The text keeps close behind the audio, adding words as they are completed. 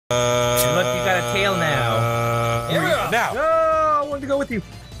Look, you got a tail now. Here we go. Now. No, I wanted to go with you.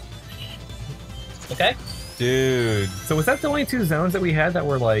 Okay. Dude. So was that the only 2 zones that we had that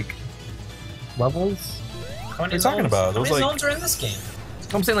were like levels? How many What are you talking about? How There was, many like- zones are in this game?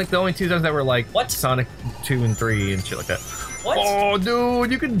 I'm saying like the only 2 zones that were like What? Sonic 2 and 3 and shit like that. What? Oh,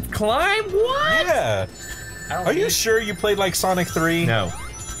 dude, you can climb? What? Yeah. I don't Are you need- sure you played like Sonic 3? No.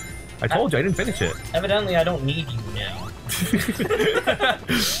 I told you I didn't finish it. Evidently, I don't need you now.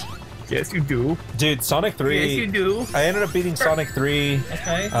 Yes, you do. Dude, Sonic 3. Yes, you do. I ended up beating Sonic 3.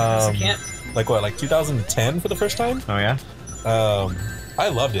 Okay. I can't. Like what? Like 2010 for the first time? Oh yeah. I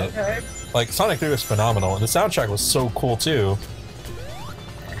loved it. Okay. Like Sonic 3 was phenomenal, and the soundtrack was so cool too.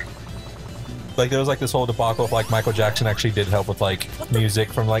 Like there was like this whole debacle of like Michael Jackson actually did help with like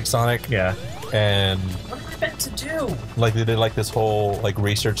music from like Sonic. Yeah. And What am I meant to do? like they did like this whole like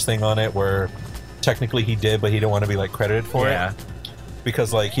research thing on it where technically he did, but he didn't want to be like credited for it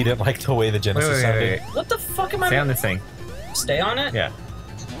because like he didn't like the way the Genesis sounded. What the fuck am I? Stay on this thing. Stay on it? Yeah.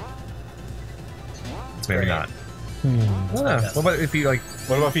 Maybe Great. not. What What about if you like?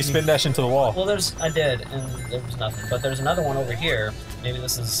 What about if you spin dash into the wall? Well, I did, and there was nothing. But there's another one over here. Maybe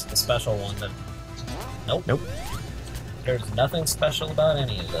this is the special one that... Nope. Nope. There's nothing special about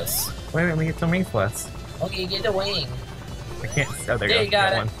any of this. Wait, let me get some wing plus. Okay, get the wing. I can't. Oh, there Yeah, you you got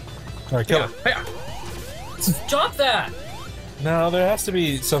That it. one. All right, kill it. Yeah. Drop that! No, there has to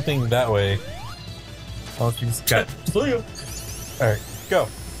be something that way. Well, you just got. All right, go.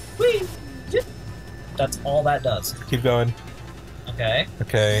 Whee! That's all that does. Keep going. Okay.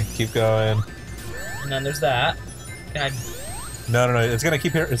 Okay, keep going. And then there's that. Can I... No, it's gonna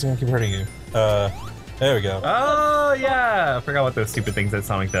keep hurting you. There we go. Oh yeah, I forgot what those stupid things that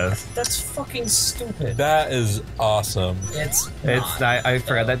Sonic does. That's fucking stupid. That is awesome. It's It's not, I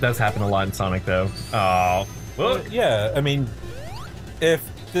forgot that does happen a lot in Sonic though. Oh, Well, yeah, I mean, if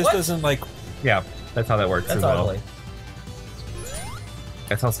this What? doesn't like, yeah, that's how that works That's as well. ugly.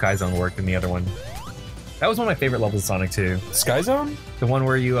 That's how Sky Zone worked in the other one. That was one of my favorite levels of Sonic 2. Sky Zone? The one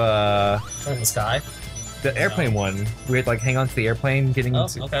where you In the sky? the airplane one. We had to like hang on to the airplane getting Oh,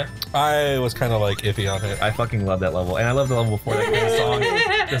 into. okay. I was kind of like iffy on it. I fucking love that level, and I love the level before that. The song,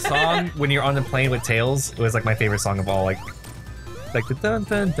 the song when you're on the plane with Tails, it was like my favorite song of all. Like the dun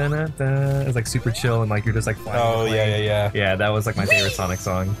dun dun dun dun. It's like super chill, and like you're just like flying. Oh the yeah, plane. yeah, yeah. Yeah, that was like my favorite Sonic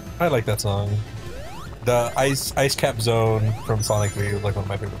song. I like that song. The ice cap zone from Sonic 3 was like one of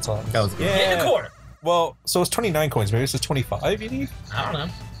my favorite songs. That was good. Yeah. Get in the corner! Well, so it's 29 coins. Maybe it's just 25 you need? I don't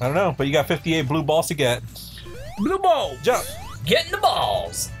know. I don't know, but you got 58 blue balls to get. Blue ball. Jump! Get in the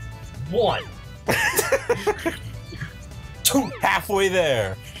balls! 1. 2! Halfway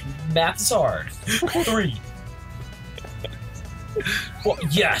there! Math is hard. 3. Well,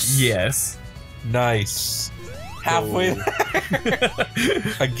 yes! Yes. Nice. Halfway there.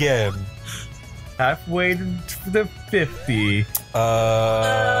 Again. Halfway to the 50.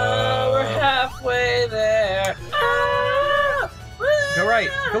 We're halfway there. Go right.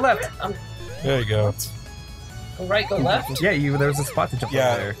 Go left. There you go. Go right, go left. Yeah, there was a spot to jump over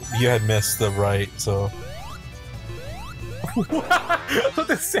Yeah, there. you had missed the right, so. What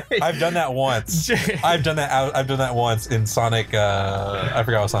to say? I've done that once. I've done that once in Sonic. I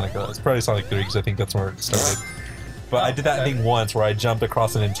forgot what Sonic was. Probably Sonic 3 because I think that's where it started. But I did that thing once where I jumped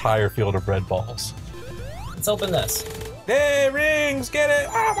across an entire field of red balls. Let's open this. Hey, rings! Get it!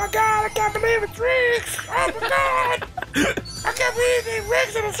 Oh my god! I can't believe it's rings! Oh my god! I can't believe these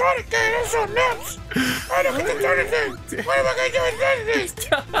rings in a Sonic game! That's so nuts! I don't get to turn anything! What am I gonna do with anything?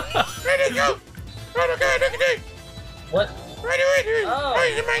 Ready to go! Oh my god! Look at this! What? Ready, ready! Oh. Oh,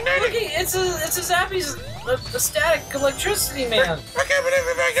 it's magnetic! Look, it's a Zappy's a static electricity man. I can't believe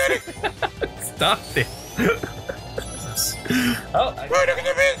it's magnetic! Stop it. Oh, Oh, look at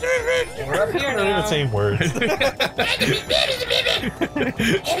the bits! we're up here They're now. the same words.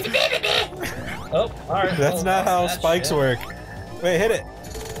 Oh, alright. That's not how spikes work. Wait, hit it.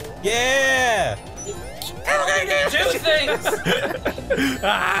 Yeah! Do things!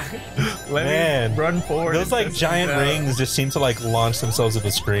 Let Man, me run forward. Those like giant rings just seem to like launch themselves at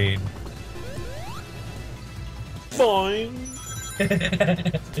the screen. Boing!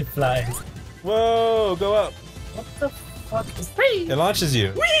 It flies. Whoa, go up. What the fuck is It launches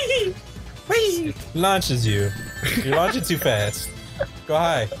you. Whee! Whee! Launches you. You're launching too fast. Go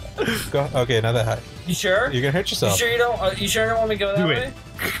high. Go. Okay, not that high. You sure? You're gonna hurt You yourself. sure you don't? You sure you don't want me to go that Do way?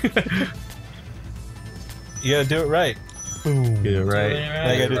 it. You gotta do it right. Boom. Get it right.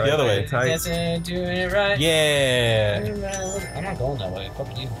 I gotta do it the other way. Tight. Dancing, doing it right. Yeah. I'm not going that way.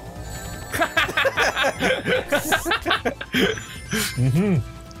 Fuck you.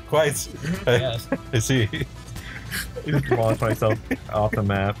 Mm-hmm. Quite. Yes. I see. Just launched myself off the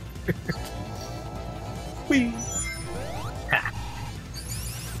map. Whee!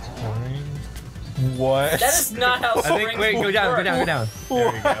 What? That is not how I think. springs Wait, go down, work. go down, go down.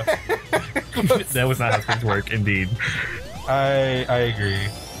 There we go. That was not how springs work, indeed. I agree.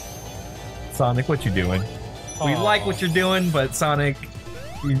 Sonic, what you doing? We Aw. like what you're doing, but Sonic,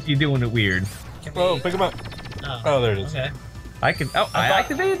 you're doing it weird. Can we- Oh, pick him up. Oh, Oh, there it is. Okay. I can. Oh, I thought-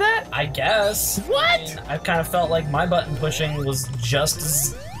 activated that. I guess. What? I mean, I kind of felt like my button pushing was just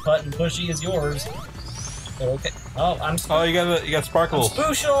as button pushy as yours. But okay. Oh, Oh, you got I'm sparkles.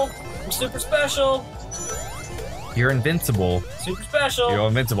 special. I'm super special. You're invincible. Super special. You're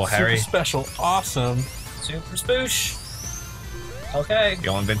invincible, Harry. Super special. Awesome. Super spoosh. Okay.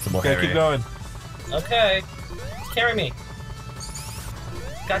 You're invincible, Okay, Harry. keep going. Okay. Carry me.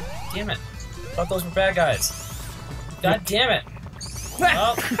 God damn it. Thought those were bad guys. God damn it.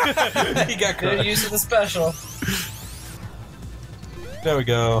 Oh, He got good crushed. use of the special. There we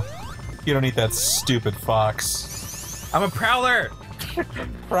go. You don't eat that stupid fox. I'm a prowler.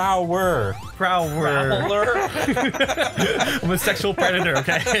 Prower. Prowler. Prowler. I'm a sexual predator.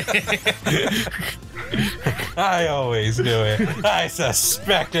 Okay. I always knew it. I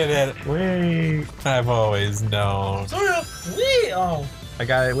suspected it. Wait. I've always known. Wee! Oh. I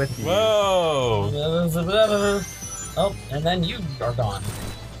got it with you. Whoa. Oh, and then you are gone.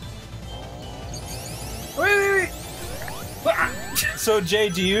 Wait. So Jay,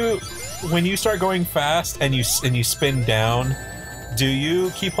 do you, when you start going fast and you spin down, do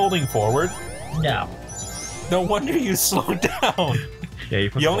you keep holding forward? No. No wonder you slow down. Yeah,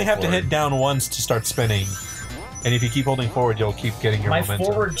 You only have to hit down once to start spinning, and if you keep holding forward, you'll keep getting your My momentum.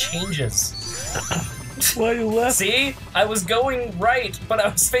 forward changes. Why you left? See? I was going right, but I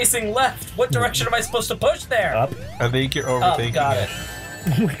was facing left. What direction am I supposed to push there? Up. I think you're Up, overthinking got it. it.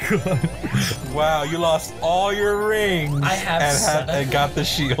 Oh my god. Wow, you lost all your rings. I have and got the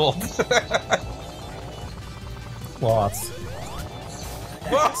shield. Lost.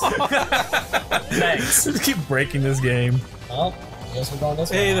 Thanks. Just keep breaking this game. Well, I guess we're going this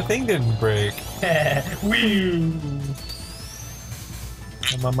Hey, way. the thing didn't break. Wee!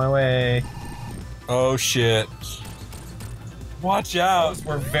 I'm on my way. Oh shit. Watch out. Those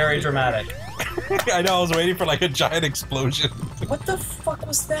were very dramatic. I know, I was waiting for like a giant explosion. What the fuck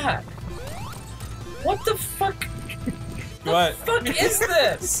was that? What the fuck? What? Fuck is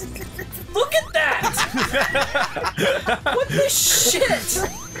this? Look at that! What the shit?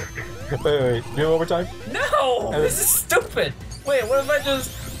 Wait. Do it one more time? No! This is stupid! Wait, what if I just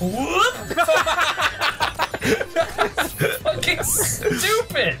whoop? Fucking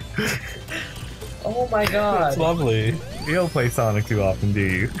stupid! Oh my god. It's lovely. You don't play Sonic too often, do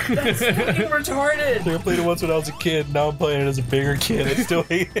you? That's fucking retarded! I played it once when I was a kid, now I'm playing it as a bigger kid. I still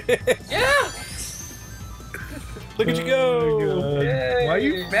hate it. Yeah! Look at you go! Yay. Why are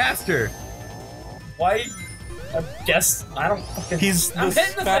you faster? Why? I guess I don't fucking. He's I'm the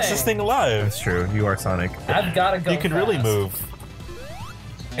hitting the fastest thing alive. That's true. You are Sonic. I've gotta go. You can really fast. move.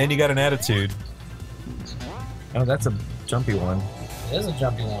 And you got an attitude. Oh, that's a jumpy one. It is a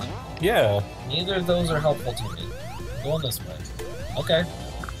jumpy one. Yeah. Neither of those are helpful to me. I'm going this way. Okay.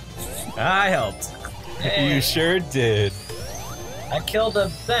 I helped. Hey, You sure did. I killed a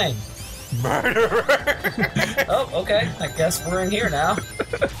thing. Murderer! Oh, okay. I guess we're in here now.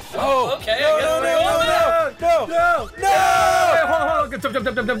 Oh! Okay, No, I guess no, we're going now. no, no, no! No! Hey,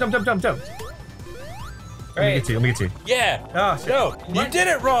 hold on. Jump. Let me Great. get you. Let me get you. Yeah! Oh, shit. No! You did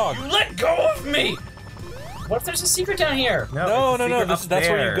it wrong! You let go of me! What if there's a secret down here? No, it's no, a no. secret That's up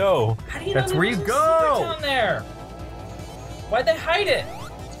where there. you go. How do you That's know where there's you a go. secret down there? Why'd they hide it?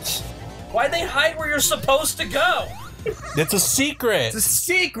 Why'd they hide where you're supposed to go? It's a secret. It's a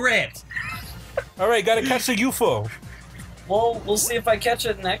secret! All right, gotta catch the UFO. Well, we'll see if I catch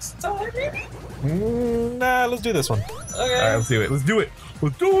it next time, maybe? Nah, let's do this one. Okay. Alright, let's do it. Let's do it.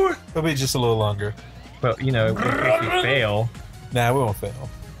 Let's do it! It'll be just a little longer. Well, you know, in case we fail. Nah, we won't fail.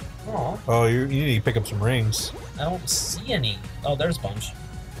 Aw, Oh, you need to pick up some rings. I don't see any. Oh, there's a bunch.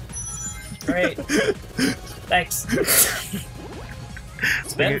 Great. Thanks.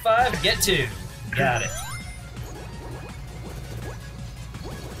 Spend 5, get 2. Got it.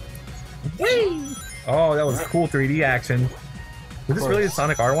 Whee! Oh, that was cool 3D action. Was this really the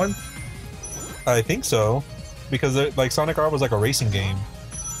Sonic R one? I think so, because like Sonic R was like a racing game.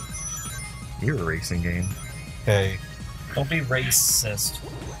 You're a racing game. Hey, Don't be racist.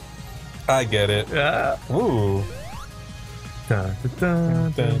 I get it. Ah. Ooh. Dun,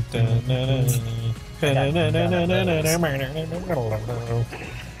 dun, dun, dun.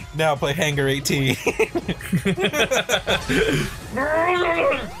 Now play Hangar 18.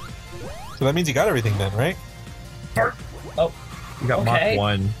 So that means you got everything then, right? Oh, You got Okay. Mach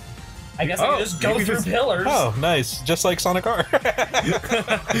 1. I guess I can just go through pillars. Oh, nice. Just like Sonic R.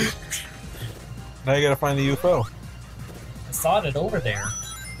 Now you gotta find the UFO. I saw it over there.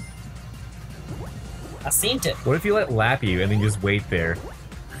 I seen it. What if you let lap you and then you just wait there?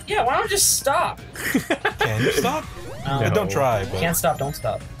 Yeah, why don't you just stop? Can you stop? No. Don't try. But... Can't stop, don't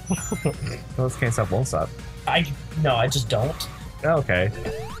stop. Those can't stop, won't stop. No, I just don't. Okay.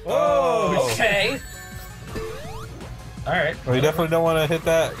 Oh! Okay. Alright. Well, you definitely don't want to hit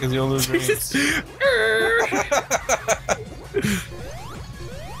that because you'll lose rings.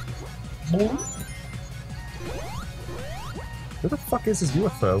 Where the fuck is this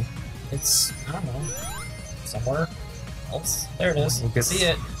UFO? It's, I don't know, somewhere else. There it is. We'll get See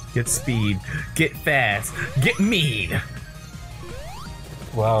it. Get speed. Get fast. Get mean.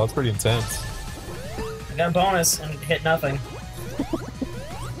 Wow, that's pretty intense. I got a bonus and hit nothing.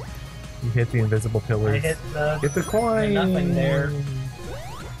 You hit the invisible I pillars. hit the... Get the coin. nothing there.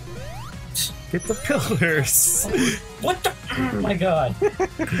 Get the pillars. What the... Oh my god.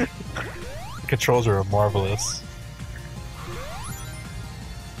 The controls are marvelous.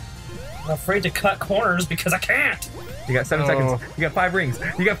 I'm afraid to cut corners because I can't. You got 7 seconds. You got 5 rings.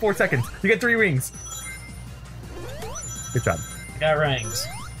 You got 4 seconds. You got 3 rings. Good job. I got rings.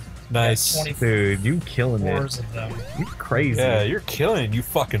 Nice. 24 Dude, you killing it. of them. You crazy. Yeah, you're killing. You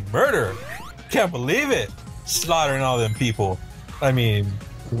fucking murder. Can't believe it. Slaughtering all them people. I mean,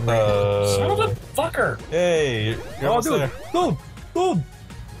 Son of a fucker. Hey, you're almost dude. there. Dude.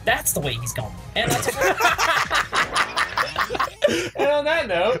 That's the way he's going. And that's And on that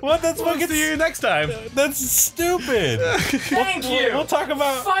note, What? That's we'll fucking. see you next time. That's stupid. Thank you. We'll talk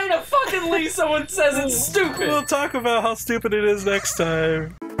about. Find a fucking Lee someone says it's stupid. We'll talk about how stupid it is next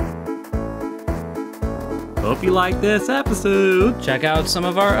time. Hope you liked this episode. Check out some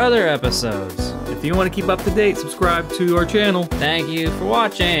of our other episodes. If you want to keep up to date, subscribe to our channel. Thank you for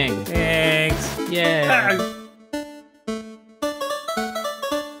watching. Thanks. Yeah.